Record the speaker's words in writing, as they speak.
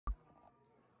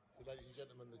ladies and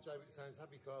gentlemen, the JSHC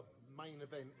Happy Club main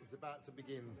event is about to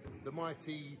begin. The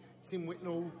mighty Tim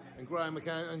Whitnell and Graham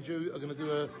McAndrew are going to do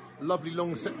a lovely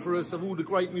long set for us of all the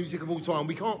great music of all time.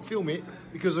 We can't film it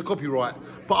because of copyright,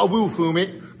 but I will film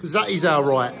it because that is our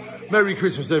right. Merry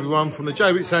Christmas, everyone, from the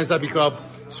JSHC Happy Club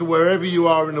to wherever you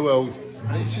are in the world.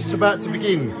 And it's just about to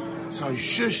begin. So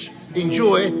shush,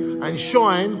 enjoy, and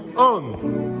shine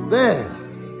on. There.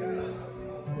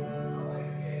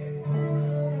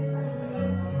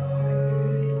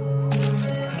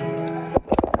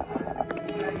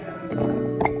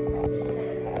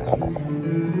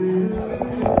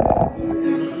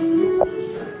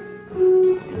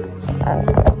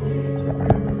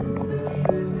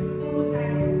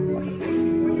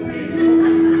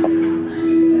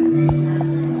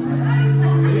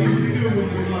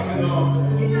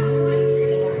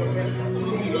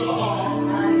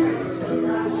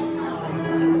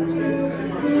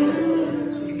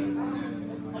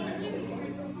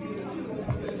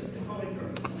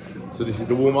 So this is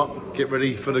the warm-up. Get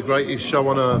ready for the greatest show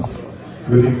on earth.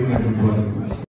 Good evening, everybody.